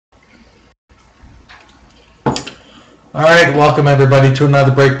All right, welcome everybody to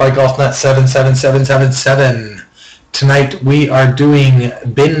another break by GolfNet 77777. Tonight we are doing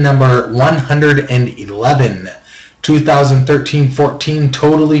bin number 111, 2013-14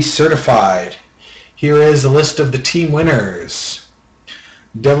 totally certified. Here is a list of the team winners.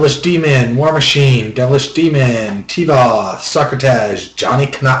 Devilish Demon, War Machine, Devilish Demon, Tivoth, Socrates, Johnny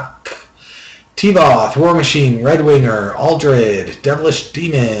Canuck. Tivoth, War Machine, Red Winger, Aldred, Devilish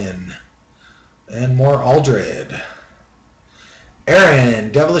Demon, and more Aldred.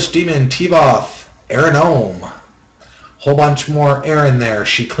 Aaron, Devilish Demon, Tivoth, Aaron Ohm. Whole bunch more Aaron there.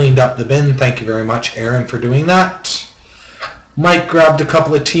 She cleaned up the bin. Thank you very much, Aaron, for doing that. Mike grabbed a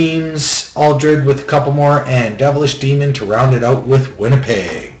couple of teams, Aldred with a couple more, and Devilish Demon to round it out with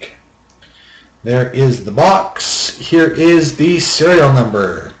Winnipeg. There is the box. Here is the serial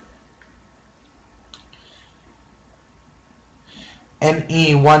number.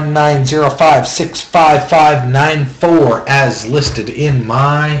 NE1905655594 as listed in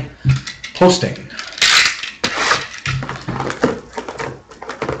my posting.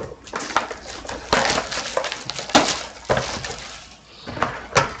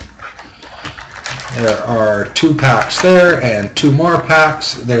 There are 2 packs there and 2 more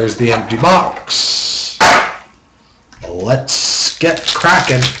packs. There's the empty box. Let's get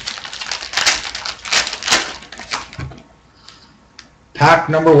cracking. Pack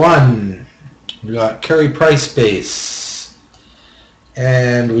number 1, we got Carey Price base,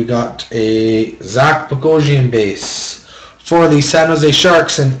 and we got a Zach Bogosian base. For the San Jose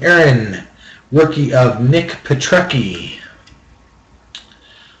Sharks, and Aaron, rookie of Nick Petrecki.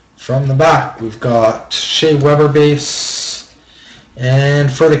 From the back, we've got Shea Weber base,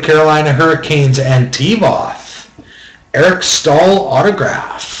 and for the Carolina Hurricanes and Tivoth, Eric Staal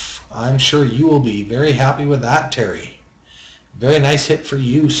autograph. I'm sure you will be very happy with that, Terry. Very nice hit for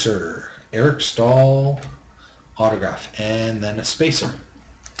you, sir. Eric Staal autograph. And then a spacer.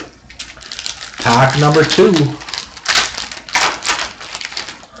 Pack number 2.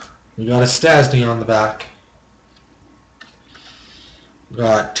 We got a Stastny on the back. We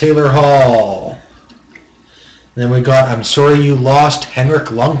got Taylor Hall. Then we got I'm Sorry You Lost, Henrik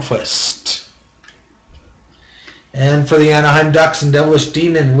Lundqvist. And for the Anaheim Ducks and Devilish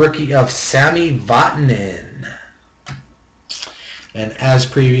Demon, rookie of Sami Vatanen. And as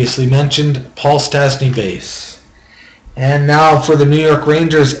previously mentioned, Paul Stastny base. And now for the New York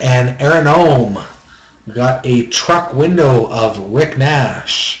Rangers and Aaron Ohm, we got a truck window of Rick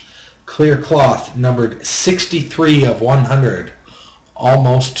Nash. Clear cloth, numbered 63 of 100.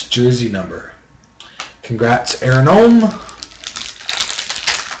 Almost jersey number. Congrats, Aaron Ohm.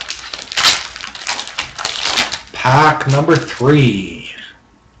 Pack number 3.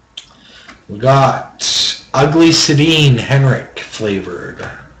 We got Ugly Sedin Henrik flavored.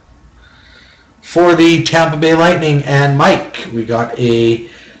 For the Tampa Bay Lightning and Mike, we got a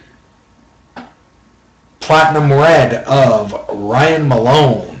Platinum Red of Ryan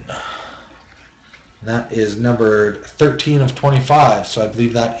Malone. That is numbered 13 of 25, so I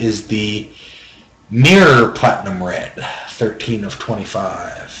believe that is the Mirror Platinum Red, 13 of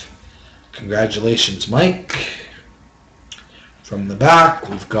 25. Congratulations, Mike. From the back,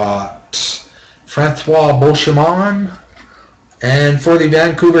 we've got Francois Beauchemin, and for the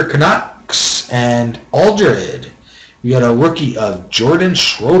Vancouver Canucks and Aldred, we got a rookie of Jordan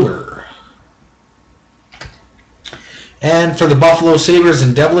Schroeder. And for the Buffalo Sabres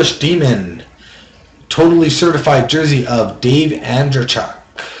and Devilish Demon, totally certified jersey of Dave Andrechuk.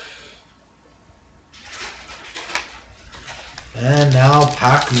 And now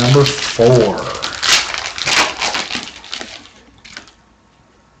pack number 4.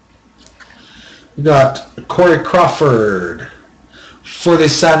 We got Corey Crawford for the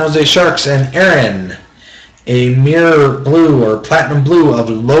San Jose Sharks and Aaron, a mirror blue or platinum blue of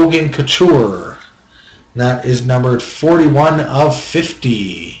Logan Couture. That is numbered 41 of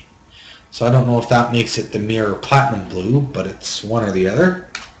 50. So I don't know if that makes it the mirror platinum blue, but it's one or the other.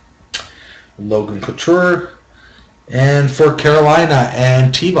 Logan Couture. And for Carolina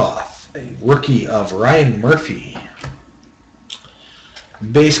and Tivoth, a rookie of Ryan Murphy.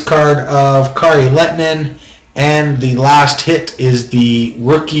 Base card of Kari Lehtinen, and the last hit is the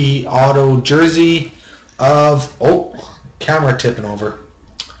rookie auto jersey of, camera tipping over,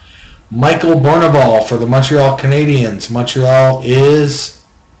 Michael Bournival for the Montreal Canadiens. Montreal is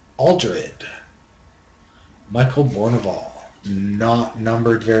Aldred. Michael Bournival, not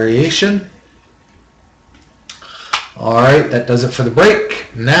numbered variation. All right, that does it for the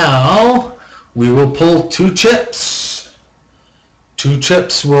break. Now we will pull 2 chips. 2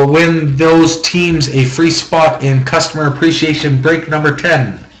 chips will win those teams a free spot in Customer Appreciation Break number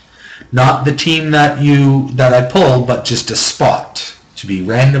 10. Not the team that I pulled, but just a spot to be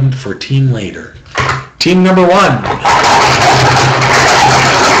randomed for team later. Team number 1.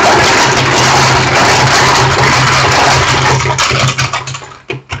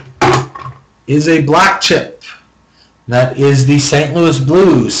 Is a black chip. That is the St. Louis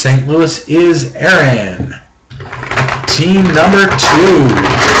Blues. St. Louis is Aaron. Team number 2.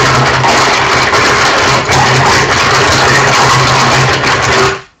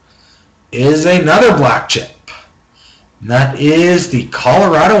 Is another black chip. And that is the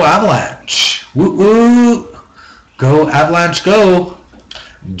Colorado Avalanche. Woo woo! Go Avalanche, go!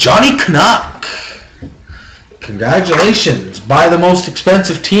 Johnny Canuck. Congratulations. Buy the most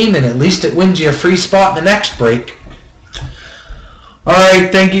expensive team and at least it wins you a free spot in the next break.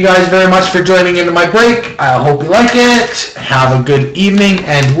 Alright, thank you guys very much for joining into my break. I hope you like it. Have a good evening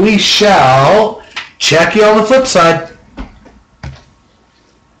and we shall check you on the flip side.